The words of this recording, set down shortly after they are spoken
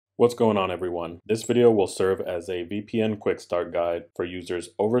What's going on, everyone? This video will serve as a VPN quick start guide for users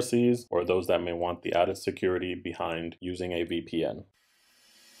overseas or those that may want the added security behind using a VPN.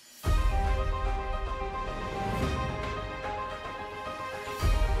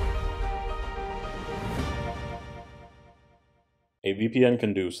 A VPN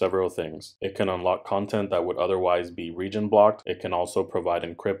can do several things. It can unlock content that would otherwise be region blocked. It can also provide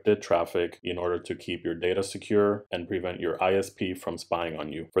encrypted traffic in order to keep your data secure and prevent your ISP from spying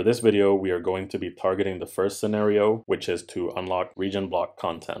on you. For this video, we are going to be targeting the first scenario, which is to unlock region blocked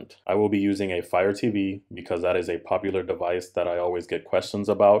content. I will be using a Fire TV because that is a popular device that I always get questions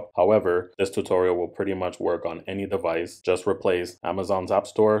about. However, this tutorial will pretty much work on any device. Just replace Amazon's App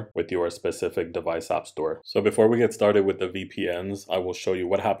Store with your specific device App Store. So before we get started with the VPNs, I will show you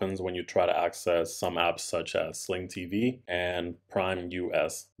what happens when you try to access some apps such as Sling TV and Prime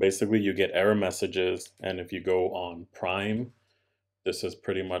US. Basically, you get error messages, and if you go on Prime, this is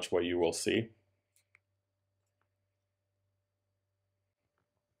pretty much what you will see.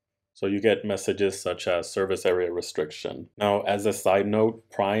 So you get messages such as service area restriction. Now, as a side note,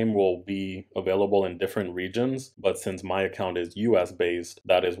 Prime will be available in different regions, but since my account is US based,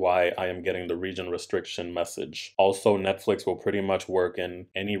 that is why I am getting the region restriction message. Also, Netflix will pretty much work in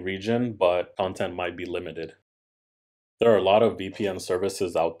any region, but content might be limited. There are a lot of VPN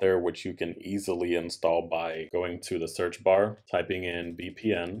services out there which you can easily install by going to the search bar, typing in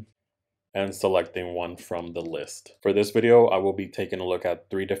VPN, and selecting one from the list. For this video, I will be taking a look at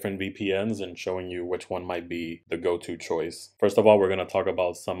 3 different VPNs and showing you which one might be the go-to choice. First of all, we're going to talk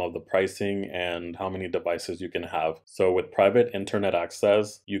about some of the pricing and how many devices you can have. So with private internet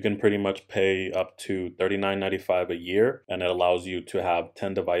access, you can pretty much pay up to $39.95 a year, and it allows you to have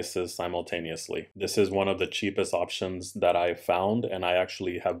 10 devices simultaneously. This is one of the cheapest options that I found, and I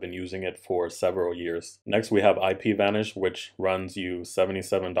actually have been using it for several years. Next, we have IPVanish, which runs you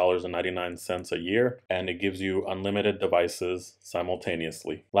 $77.99 a year, and it gives you unlimited devices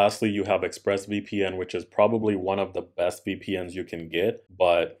simultaneously. Lastly, you have ExpressVPN, which is probably one of the best VPNs you can get,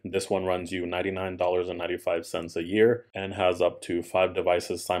 but this one runs you $99.95 a year and has up to 5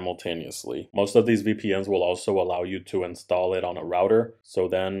 devices simultaneously. Most of these VPNs will also allow you to install it on a router, so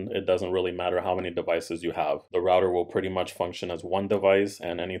then it doesn't really matter how many devices you have. The router will pretty much function as one device,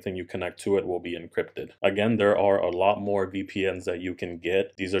 and anything you connect to it will be encrypted. Again, there are a lot more VPNs that you can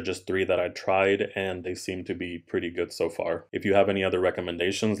get. These are just 3 that I tried, and they seem to be pretty good so far. If you have any other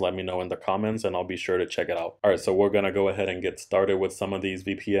recommendations, let me know in the comments and I'll be sure to check it out. Alright, so we're gonna go ahead and get started with some of these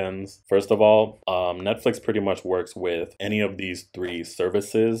VPNs. First of all, Netflix pretty much works with any of these 3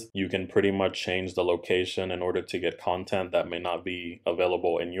 services. You can pretty much change the location in order to get content that may not be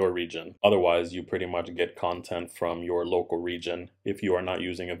available in your region. Otherwise, you pretty much get content from your local region if you are not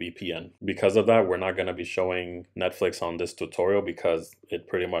using a VPN. Because of that, we're not going to be showing Netflix on this tutorial because it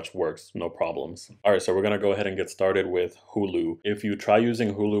pretty much works no problems. Alright, so we're going to go ahead and get started with Hulu. If you try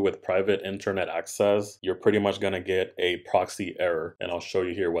using Hulu with private internet access, you're pretty much going to get a proxy error, and I'll show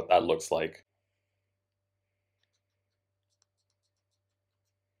you here what that looks like.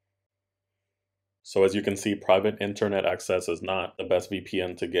 So as you can see, private internet access is not the best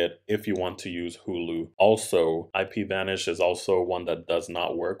VPN to get if you want to use Hulu. Also, IPVanish is also one that does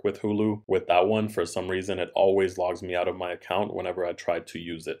not work with Hulu. With that one, for some reason, it always logs me out of my account whenever I try to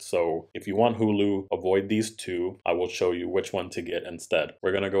use it. So if you want Hulu, avoid these 2. I will show you which one to get instead.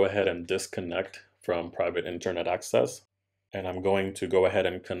 We're going to go ahead and disconnect from private internet access, and I'm going to go ahead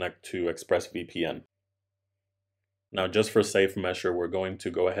and connect to ExpressVPN. Now, just for safe measure, we're going to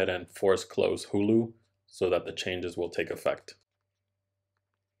go ahead and force close Hulu so that the changes will take effect.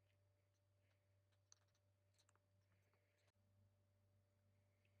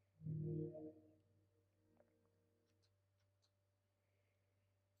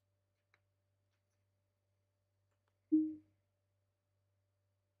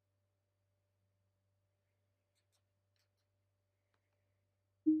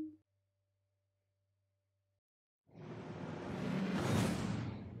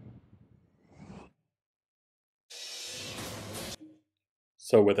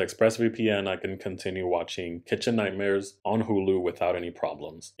 So with ExpressVPN, I can continue watching Kitchen Nightmares on Hulu without any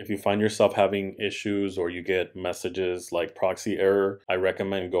problems. If you find yourself having issues or you get messages like proxy error, I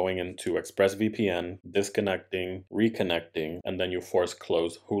recommend going into ExpressVPN, disconnecting, reconnecting, and then you force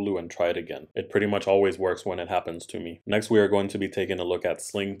close Hulu and try it again. It pretty much always works when it happens to me. Next, we are going to be taking a look at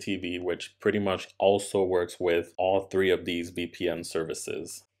Sling TV, which pretty much also works with all 3 of these VPN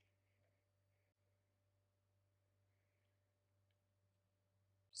services.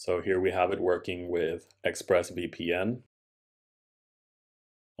 So here we have it working with ExpressVPN.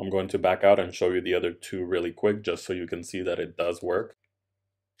 I'm going to back out and show you the other 2 really quick just so you can see that it does work.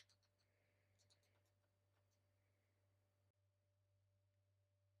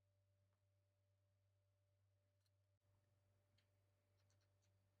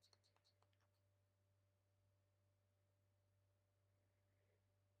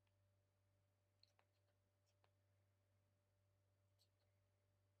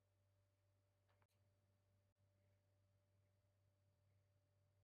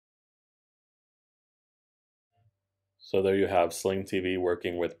 So there you have Sling TV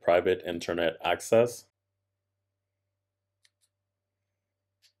working with private internet access.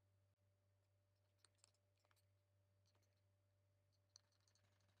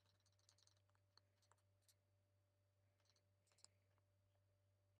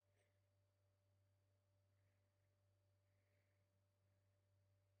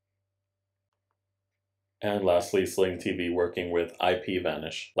 And lastly, Sling TV working with IP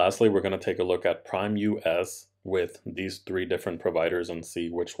Vanish. Lastly, we're going to take a look at Prime US with these three different providers and see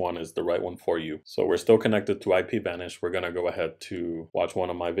which one is the right one for you. So we're still connected to IP Vanish. We're going to go ahead to watch one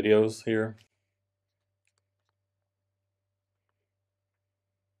of my videos here.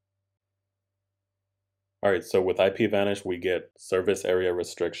 All right, so with IP Vanish, we get service area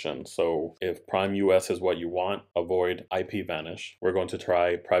restriction. So if Prime US is what you want, avoid IP Vanish. We're going to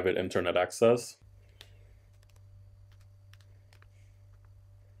try private internet access.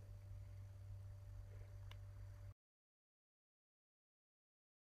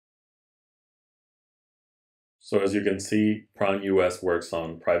 So as you can see, Prime US works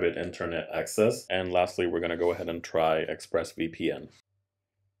on private internet access. And lastly, we're going to go ahead and try ExpressVPN.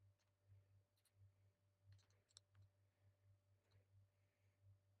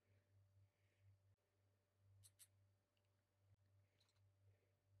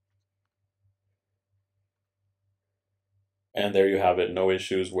 And there you have it, no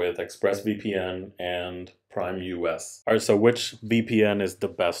issues with ExpressVPN and Prime US. All right, so which VPN is the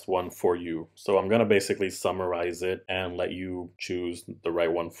best one for you? So I'm gonna basically summarize it and let you choose the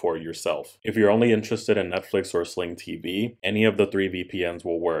right one for yourself. If you're only interested in Netflix or Sling TV, any of the three VPNs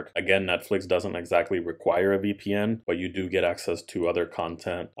will work. Again, Netflix doesn't exactly require a VPN, but you do get access to other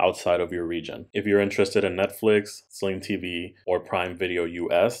content outside of your region. If you're interested in Netflix, Sling TV, or Prime Video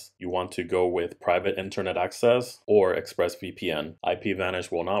US, you want to go with private internet access or ExpressVPN. IP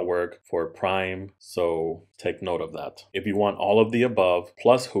Vanish will not work for Prime, so take note of that. If you want all of the above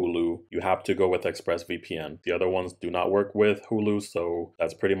plus Hulu, you have to go with ExpressVPN. The other ones do not work with Hulu, so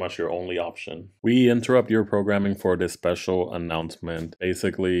that's pretty much your only option. We interrupt your programming for this special announcement.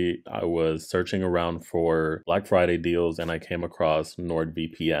 Basically, I was searching around for Black Friday deals and I came across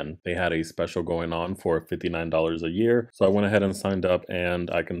NordVPN. They had a special going on for $59 a year, so I went ahead and signed up, and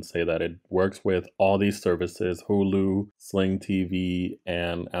I can say that it works with all these services: Hulu, Sling TV,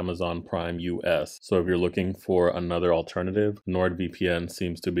 and Amazon Prime US. So if you're looking for another alternative, NordVPN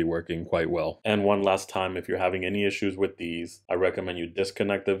seems to be working quite well. And one last time, if you're having any issues with these, I recommend you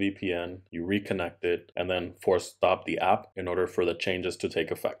disconnect the VPN, you reconnect it, and then force stop the app in order for the changes to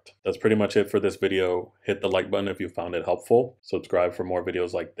take effect. That's pretty much it for this video. Hit the like button if you found it helpful, subscribe for more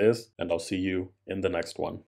videos like this, and I'll see you in the next one.